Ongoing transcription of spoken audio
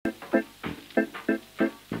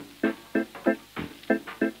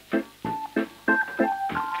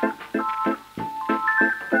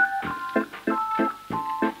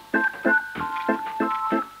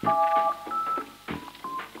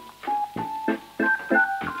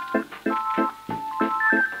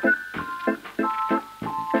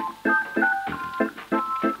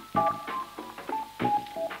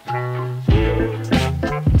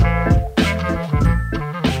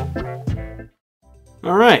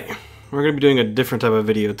Alright, we're going to be doing a different type of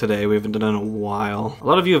video today. We haven't done it in a while. A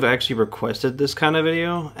lot of you have actually requested this kind of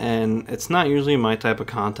video, and it's not usually my type of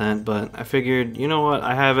content, but I figured, you know what,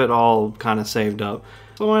 I have it all kind of saved up,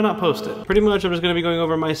 so why not post it? Pretty much I'm just going to be going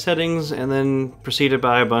over my settings and then preceded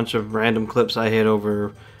by a bunch of random clips I hit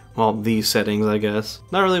over, well, these settings, I guess.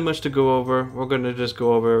 Not really much to go over. We're going to just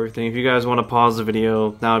go over everything. If you guys want to pause the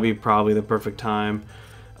video, that would be probably the perfect time.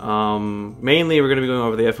 Mainly we're going to be going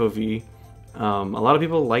over the FOV. A lot of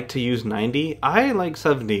people like to use 90. I like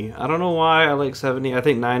 70. I don't know why I like 70. I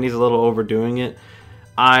think 90 is a little overdoing it.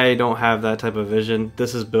 I don't have that type of vision.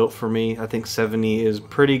 This is built for me. I think 70 is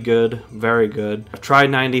pretty good, very good. I've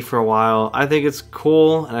tried 90 for a while. I think it's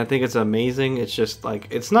cool and I think it's amazing. It's just like,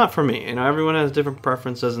 it's not for me. You know, everyone has different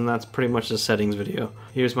preferences and that's pretty much the settings video.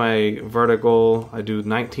 Here's my vertical. I do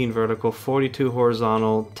 19 vertical, 42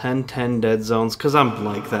 horizontal, 10 dead zones, because I'm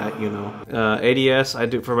like that, you know. ADS, I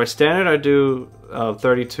do, for my standard I do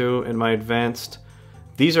 32, and my advanced,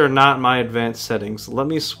 these are not my advanced settings. Let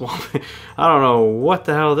me swap it. I don't know what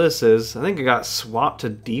the hell this is. I think it got swapped to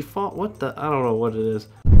default. What the? I don't know what it is.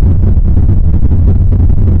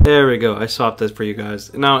 There we go. I swapped this for you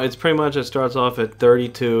guys. Now, it's pretty much, it starts off at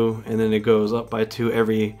 32, and then it goes up by 2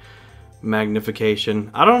 every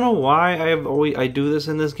magnification. I don't know why I do this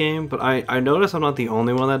in this game, but I notice I'm not the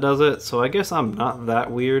only one that does it, so I guess I'm not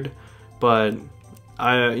that weird, but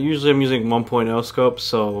usually I'm using 1.0 scope,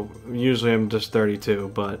 so usually I'm just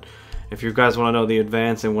 32, but if you guys want to know the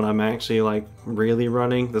advanced and when I'm actually like really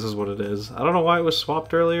running, this is what it is. I don't know why it was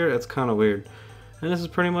swapped earlier, it's kind of weird. And this is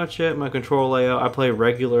pretty much it, my control layout. I play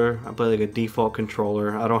regular, I play like a default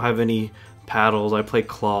controller. I don't have any paddles, I play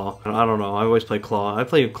claw. I don't know, I always play claw. I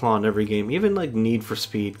play claw in every game, even like Need for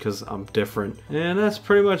Speed, because I'm different. And that's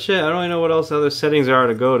pretty much it. I don't really know what else other settings are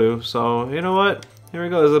to go to, so you know what? Here we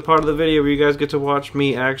go, this is a part of the video where you guys get to watch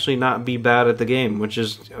me actually not be bad at the game, which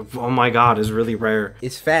is, oh my god, is really rare.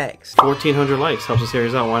 It's facts. 1,400 likes, helps the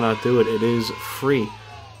series out, why not do it? It is free.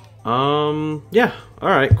 Yeah,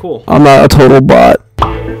 alright, cool. I'm not a total bot.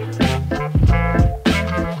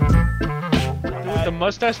 The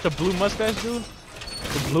mustache, the blue mustache dude?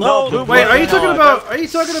 The blue, no, blue wait, are you talking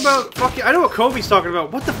about, fucking, I know what Kobe's talking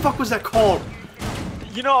about. What the fuck was that called?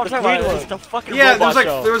 You know what I'm talking about? It's the fucking yeah, robot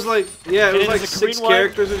there was like, it was like 6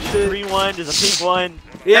 characters and shit. There's a green one, there's a pink one.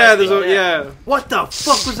 Yeah, there's a, yeah. What the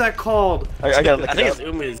fuck was that called? I think it's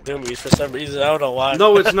Umi's for some reason, I don't know why.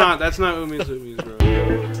 No, it's not. That's not Umi's, bro.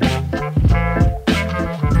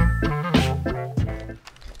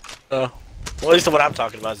 Well, at least the one I'm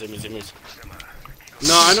talking about is Umi's.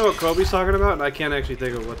 No, I know what Kobe's talking about, and I can't actually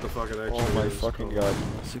think of what the fuck it actually is. Oh my fucking god.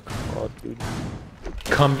 Super odd, dude.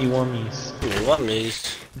 Cummy wummies.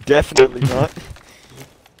 Wummies? Definitely not.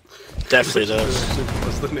 Definitely does.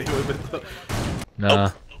 What's the name of it though?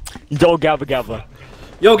 Nah. Yo, Gabba Gabba.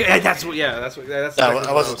 Yo, that's what. Yeah, that's what. That's. No,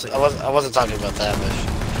 I wasn't talking about that, but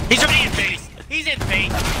he's in face. He's in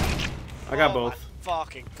face. I got both.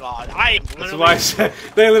 Fucking god! That's why I said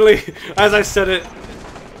they literally, as I said it,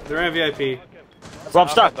 they're in VIP. Bro, I'm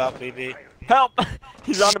stuck. Help!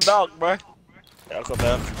 He's on the belt, bro. Yeah, I'll go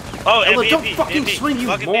back. Oh, Ella, VIP, don't fucking VIP, swing, you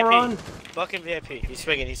fucking moron! VIP. Fucking VIP. He's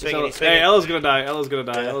swinging. He's swinging. So, He's swinging. hey, Ella's gonna die. Ella's gonna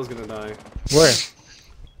die. Ella's gonna die. Where?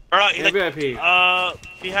 Alright, like, VIP.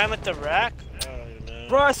 Behind with the rack.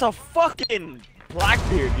 Bro, it's a fucking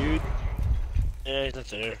Blackbeard, dude. Yeah, he's not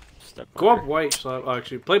there. Go up white. So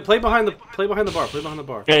actually, play behind the bar. Play behind the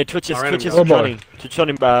bar. Hey, Twitch is running. Twitch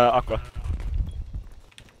running Aqua.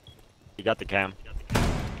 You got the cam.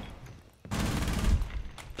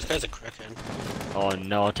 This guy's a crackhead. Oh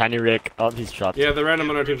no, Tiny Rick. Oh, he's trapped. Yeah, the random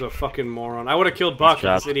on our team's a fucking moron. I would have killed Buck if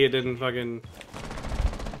this idiot didn't fucking.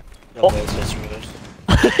 Oh.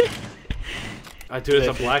 Dude, it's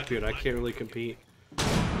a Blackbeard. I can't really compete.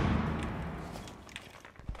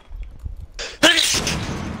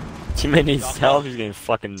 Teammate needs help. He's getting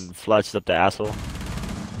fucking flushed up the asshole.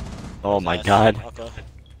 Oh my god.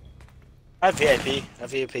 I have VIP. I have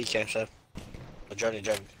VIP cash up. Oh, Johnny.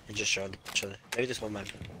 He just showed. Maybe this one might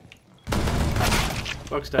be.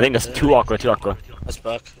 I think that's 2 Aqua. That's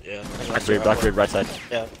Buck. Yeah. Blackbeard, right side.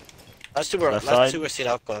 Yeah. Last two were seen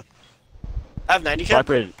Aqua. I have 90 cap.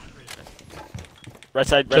 Blackbeard. Right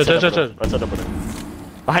side double door.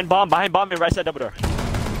 Behind bomb and right side double door.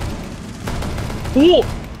 Ooh!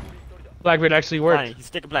 Blackbeard actually worked. He's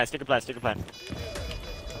stick a plan.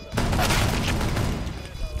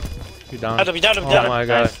 You're down. Be down. Oh my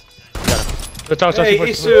god. Hey,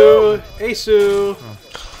 Asu!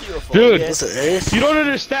 Dude, you don't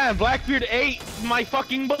understand. Blackbeard ate my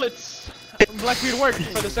fucking bullets. Blackbeard worked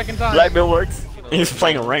for the second time. Blackbeard works. He's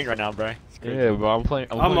playing a rank right now, bro. Yeah, bro, I'm playing.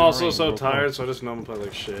 I'm also so tired, so I just know I'm playing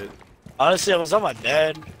like shit. Honestly, I was on my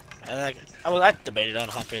bed, and I debated on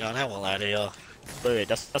hopping on. I won't lie to y'all. Wait,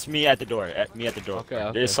 that's me at the door. Me at the door.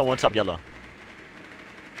 Okay. There's someone top yellow.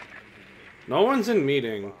 No one's in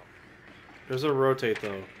meeting. There's a rotate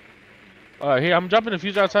though. Alright, here I'm dropping a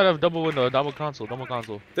fuse outside of double window, double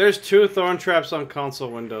console. There's 2 thorn traps on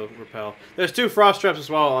console window repel. There's 2 frost traps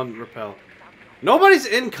as well on repel. Nobody's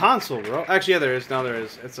in console, bro. Actually, yeah, there is. Now there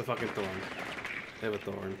is. It's a fucking thorn. They have a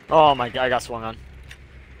thorn. Oh my god, I got swung on.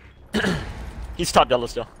 He's top yellow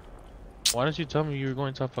still. Why didn't you tell me you were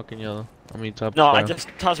going top fucking yellow? I mean top. No, I just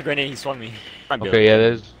tossed a grenade. He swung me. Okay, yeah,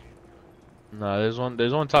 there's. No,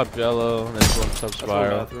 there's one top yellow, and there's one top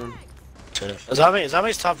spiral.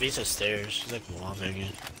 Zami's top visa stairs. She's like wobbling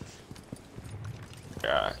it.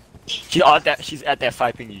 Yeah. She's at that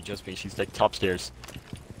 5 ping you just pinged. She's like top stairs.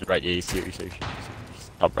 Right, yeah, you see her. She's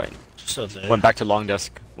top right. So went back to long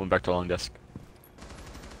desk.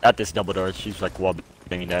 At this double door, she's like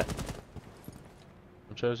wobbling that.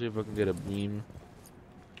 I'm trying to see if I can get a beam.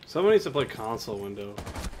 Someone needs to play console window.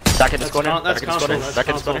 Back in this corner. That's console.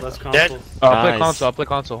 That's console. Dead. I'll play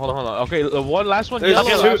console. Hold on. Okay, one last one.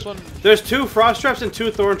 There's 2 frost traps and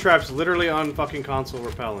 2 thorn traps literally on fucking console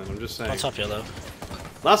repelling. I'm just saying. What's up, yellow?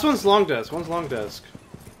 Last one's long desk. One's long desk.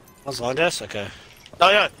 Okay. Oh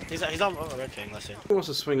yeah, he's on red ping. Let's see. Who wants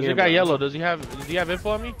to swing in? There's a guy yellow. Does he have info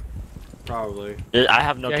on me? Probably. Yeah, I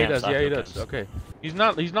have no yeah, camps. He does. Okay. He's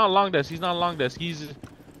not long desk. He's hold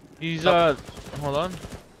on.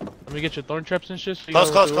 Let me get your thorn traps and shit. So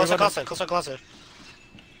Closer.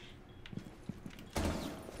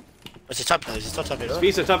 What's his top? Is his top?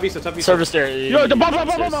 Visa, top Visa. Service there. Yo, the bomb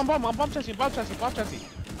chassis.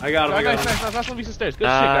 I got him. Nice. Last one Visa stairs. Good shit,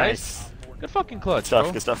 guys. Good fucking clutch,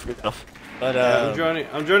 bro. Good stuff. But I'm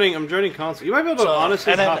joining console. You might be able to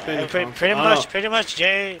honestly hop in. Pretty much,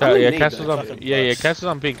 Jay. Castle's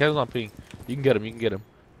on ping. You can get him.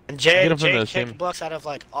 And Jay kicked blocks out of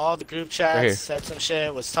like all the group chats, said some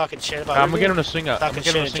shit, was talking shit about. I'm gonna get him to swing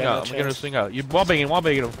out. You wall banging him.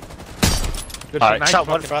 Good shit. Nice. Shot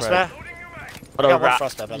one frostbat.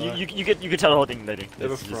 You can tell the whole thing later. They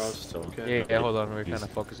have a frost. Okay. Yeah, hold on. We're kind of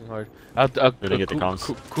focusing hard.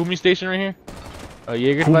 Kumi station right here.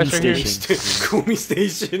 Jaeger flash right here. Kumi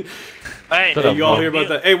station. Hey, you all hear about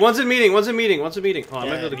that? Hey, one's in meeting. Hold on, I'm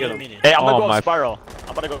gonna go to get him. Hey, I'm gonna go spiral. I'm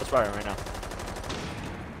about to go spiral right now.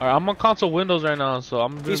 Alright, I'm on console windows right now, so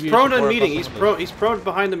I'm gonna He's prone in meeting. He's prone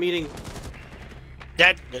behind the meeting.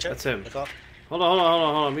 Dead. That's him. Hold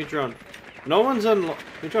on. Meet drone. No one's in.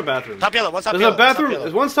 Meet drone bathroom. Top yellow. What's top There's yellow? a bathroom.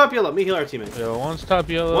 There's one's top yellow. Me heal our teammate. Yeah, one's top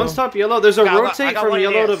yellow. There's a rotate from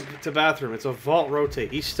yellow to bathroom. It's a vault rotate.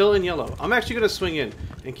 He's still in yellow. I'm actually gonna swing in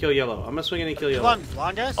and kill yellow. I'm gonna swing in and kill yellow.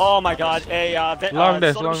 Long desk? Oh my god. A long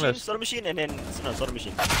desk. Soda machine and then soda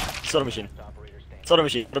machine.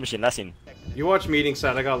 Last scene. You watch meeting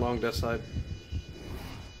side. I got long desk side.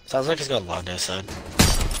 Sounds like he's got long desk side.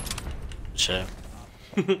 Shit.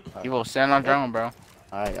 You will stand on drone, bro.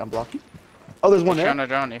 Alright, I'm blocking. Oh, there's one there. Stand on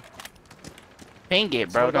drone. Ping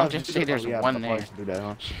it, bro. Don't just say there's one there. Do that,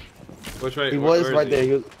 huh? Which way? He was right there.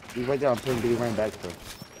 He was right there on ping, but he ran back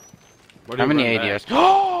though. How many ADS?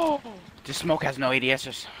 Oh! This smoke has no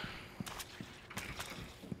ADSs.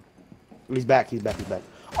 He's back.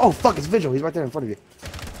 Oh fuck! It's Vigil. He's right there in front of you.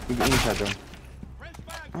 You can shot drone.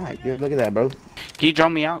 Alright, good. Look at that, bro. Can you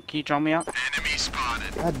drone me out? Enemy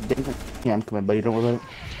spotted. God damn it. Yeah, I'm coming, buddy. Don't worry about it.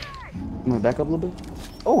 I'm gonna back up a little bit.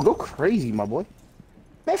 Oh, go crazy, my boy.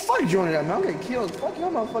 Man, fuck joining that, man. I'm getting killed. Fuck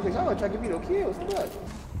y'all motherfuckers. Y'all gonna try to give me no kills. What?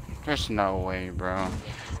 There's no way, bro.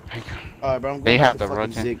 Alright, bro. I'm They going have to the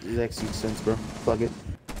rotate. Zexy sense, bro. Fuck it.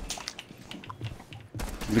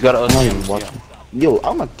 We got I'm not even us. watching. Yo,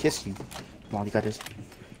 I'm gonna kiss you. Come on, you got this.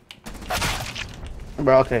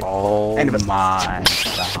 Bro, okay. Oh my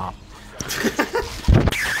god.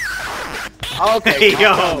 Okay. Hey,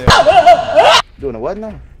 yo. Doing a what now?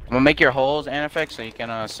 I'm gonna make your holes anifex so you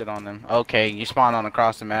can sit on them. Okay, you spawn on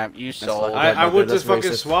across the map. You sold. I went to That's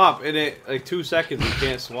fucking racist. swap in it like 2 seconds. You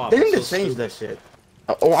can't swap. They need to It's so change stupid. that shit.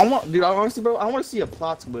 Oh, I want, dude. Honestly, bro, I want to see a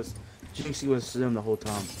plot twist. Jinxie was Zim the whole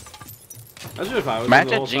time. Imagine if I was Match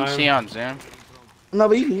the a whole Jinxie time. on Zoom. No,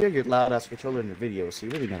 but you can hear your loud ass controller in the video, so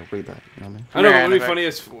you really gotta worry about it. You know what I mean? I know, Yeah, what would be but- funny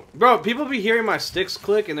is, bro, people be hearing my sticks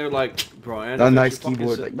click and they're like, bro, A nice fucking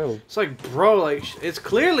keyboard, sick. like, bro. It's like, bro, like, it's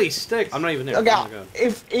clearly sticks. I'm not even there. Okay, Oh my god.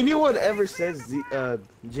 if anyone ever says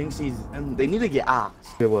Jinxie's Zim, they need to get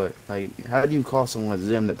asked. What? Like, how do you call someone a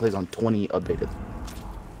Zim that plays on 20 updated?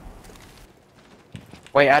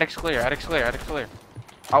 Wait, attic's clear.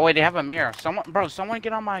 Oh wait, they have a mirror. Someone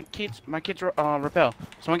get on my kids rappel.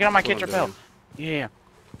 Someone get on my kids rappel. Yeah.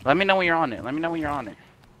 Let me know when you're on it. I'm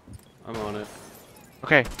on it.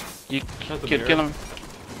 Okay. You Shut the kill mirror. him.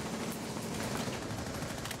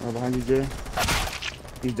 Oh, behind you, Jay.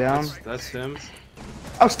 He's down. That's him.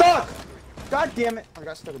 I'm stuck! God damn it! I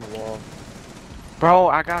got stuck in the wall. Bro,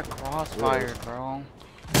 I got crossfired, bro.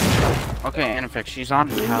 Okay, Anifix, she's on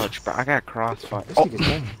the couch, but I got crossfired. This nigga's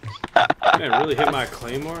down. Man, really hit my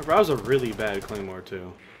claymore? Bro, that was a really bad claymore,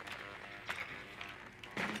 too.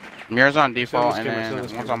 Mirror's on default, Someone's and camera, then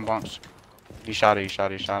someone's one's camera. on bunks. He shot it, he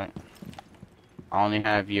shot it, he shot it. I only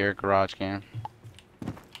have your garage cam.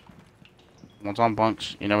 One's on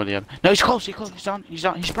bunks, you know where the other. No, he's close, he's close, he's sprung.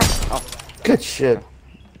 Oh, Good shit.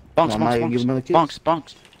 bunks, Come on, Maya, give him another kiss.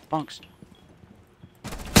 bunks.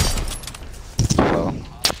 Oh,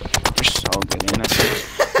 you're so good in it.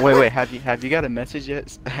 Wait, have you got a message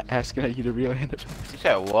yet asking are you the real Anifix? You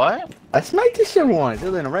said what? I sniped this shit once. It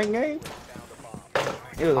was in a ranked game.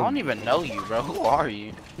 It I was don't even know you, bro. Who are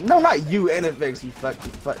you? No, not you, Anifix, you fat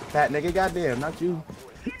nigga. Goddamn, not you.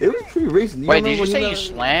 It was pretty recent. Wait, did you say you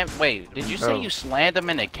slammed? Wait, did you say you slammed him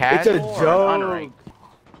in a It's casual a or an joke. unranked?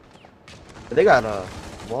 They got a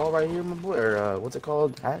wall right here, my boy. Or what's it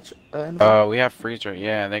called? Hatch? Anifix? We have freezer.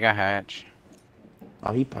 Yeah, they got hatch.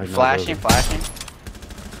 Oh, he probably knows Flashing. those.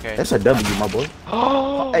 Okay. That's a W, my boy.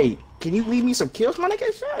 Oh, Hey, can you leave me some kills, my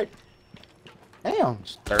nigga? Shit. Damn.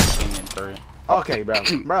 it's 13 and 3. Okay, bro.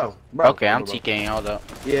 Bro. Okay, I'm bro. TKing. Hold up.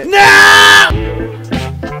 Yeah. I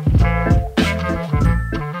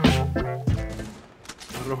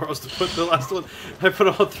don't know where else to put the last one. I put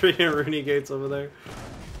all 3 in Rooney Gates over there.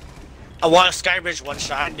 I want a Skybridge one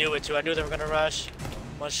shot. I knew it too. I knew they were gonna rush.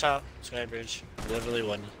 One shot, Skybridge. Literally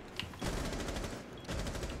one.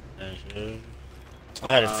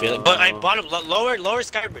 I had a feeling, but I bought him lower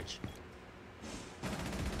Skybridge.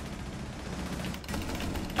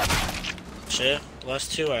 Shit, the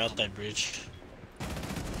last 2 are out that bridge.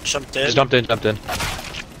 Jumped in. Just jumped in.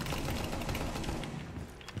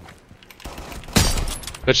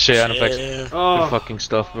 Good shit, Anifix. Yeah. Oh, Good fucking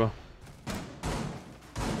stuff, bro.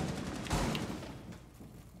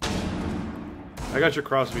 I got your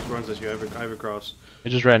cross if he runs at you. I have a cross. He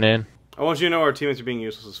just ran in. I want you to know our teammates are being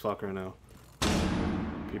useless as fuck right now.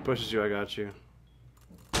 If he pushes you, I got you.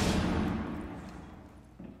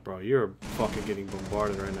 Bro, you're fucking getting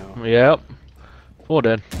bombarded right now. Yep. Full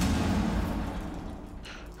dead.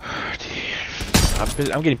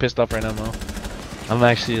 I'm getting pissed off right now, Mo. I'm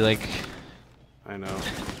actually like... I know.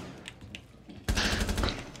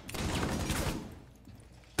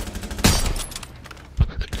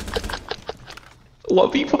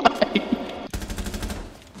 Love you, bye.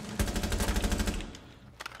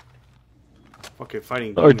 Fucking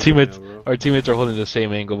fighting. Our demons teammates, right now, bro. our teammates are holding the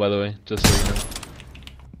same angle, by the way, just so you know.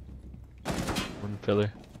 One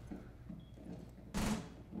pillar.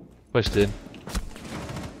 Pushed in.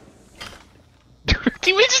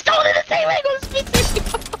 Teammates just holding the same angle.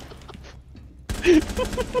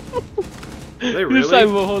 They This time,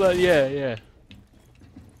 really? well, hold on. Yeah.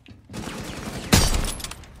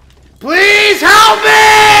 Please help me!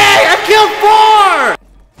 I killed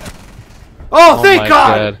 4! Oh, Oh thank my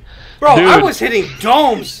God! Bro, Dude. I was hitting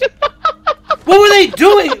domes! What were they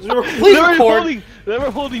doing? Please record. They were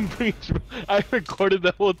holding breach. I recorded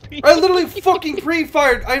the whole thing. I literally fucking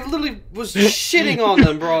pre-fired. I literally was shitting on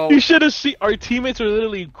them, bro. You should have seen. Our teammates are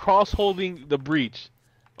literally cross-holding the breach,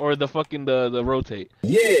 or the fucking the rotate.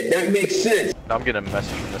 Yeah, that makes sense. I'm getting a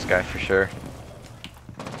message from this guy for sure.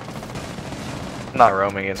 I'm not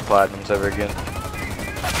roaming against platinums ever again.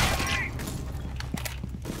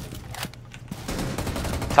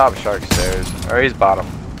 Top shark stairs, or he's bottom.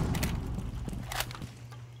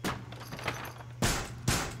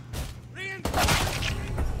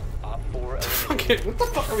 Okay, what the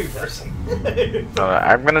fuck are we versing?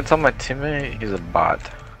 I'm gonna tell my teammate he's a bot.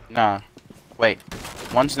 Nah. Wait.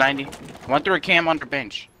 One's 90. Went through a cam under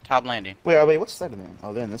bench. Top landing. Wait, what's that man?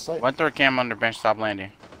 Oh, they're in this side? Went through a cam under bench. Top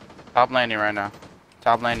landing. Top landing right now.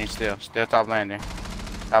 Top landing still. Still top landing.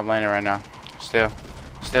 Top landing right now. Still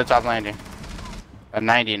top landing. A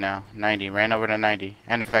 90 now. 90. Ran over to 90.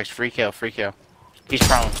 And in fact, free kill. He's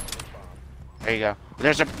prone. There you go.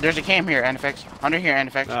 There's a cam here, Anifix. Under here,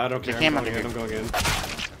 Anifix. Nah, I don't care. There's a cam I'm under going here. in, I'm going in.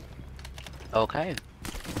 Okay.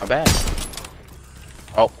 My bad.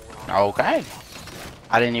 Oh, okay.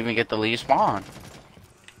 I didn't even get the lead spawn.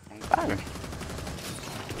 Okay.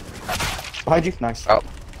 Behind you. Nice. Oh,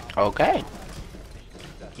 okay.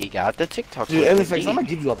 He got the TikTok. Dude, clip Anifix, I'm indeed. gonna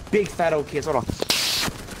give you a big fat old kiss. Hold on.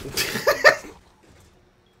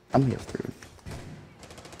 I'm here for it.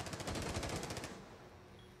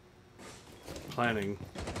 Planning.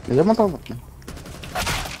 Is that my problem?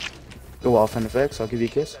 Go off, Anifix. I'll give you a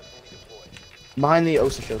kiss. Behind the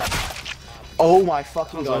Osa show. Oh my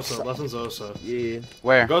fucking god. Lessons Osa. Yeah.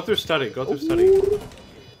 Where? Go through study. Go through study.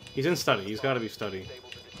 He's in study. He's got to be study.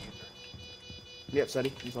 Yep,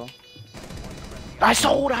 Seti. That's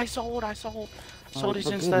all. I sold. Sold these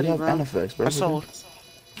in study, bro. Benefits, bro. I sold.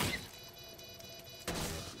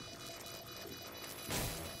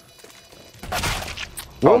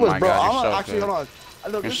 What Oh was, my bro? God, I'm you're so actually, good. hold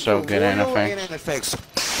on. Look, You're this so is good, Royal NFX.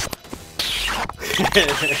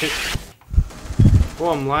 Oh,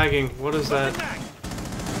 I'm lagging. What is that?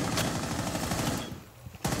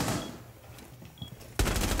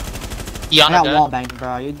 I got wall banged,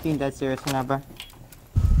 bro. You being dead serious right now, bro?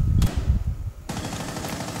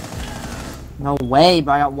 No way,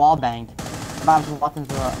 bro. I got wall banged. I was walking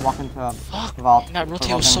to a vault. That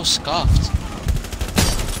rotate was so scuffed.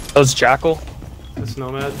 That was Jackal. This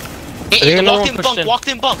Nomad. Hey, another walked one in pushed bunk, in. walked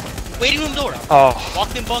in bunk. Waiting room door. Oh,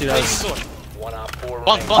 Walked in bunk, dude, waiting that's- room door.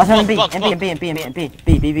 Watch Bunk, him in B, bunk, in bunk. B, in B, in B, in B,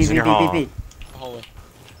 B, B, B, He's B, in your B, B, hall. B. Hallway.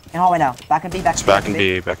 In hallway now. Back in B, back it's in back in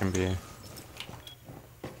B, back in B.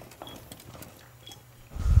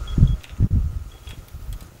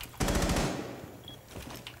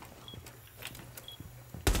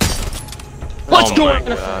 Let's Oh go, my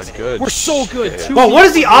NFX. God, good. We're so good. shit. 2v4. Whoa, what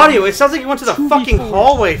is the audio? It sounds like you went to the 2v4. fucking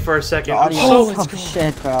hallway for a second. The audio Oh, is let's some go.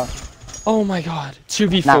 shit, bro. Oh my God.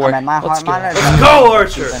 2v4. Nah, man, my Let's heart go. monitor. Let's go,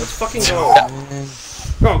 Archer. Let's fucking go.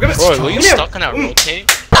 Go, give it. Bro, were Give you me a- stuck on that rotate?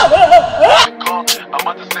 I'm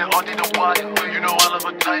about to say all the wire, you know I love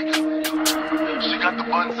a type. She got the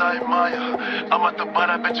buns I admire. I'm at the butt,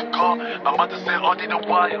 I bet you call. I'm about to say all the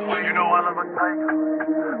wire, you know I love a type.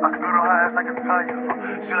 I can go to her ass like a tire.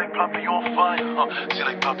 She like puppy on fire. She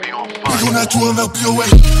like puppy on fire. You not doing up your way.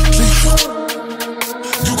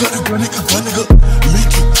 You got a granny, cause my nigga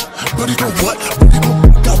make you. Buddy go what? Buddy go,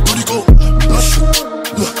 got buddy go, bust you.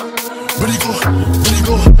 Look, buddy go,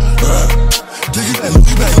 digging that,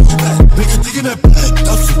 looking back, nigga digging that back,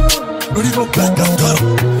 that's it. Buddy go back, got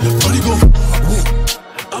him. Buddy go.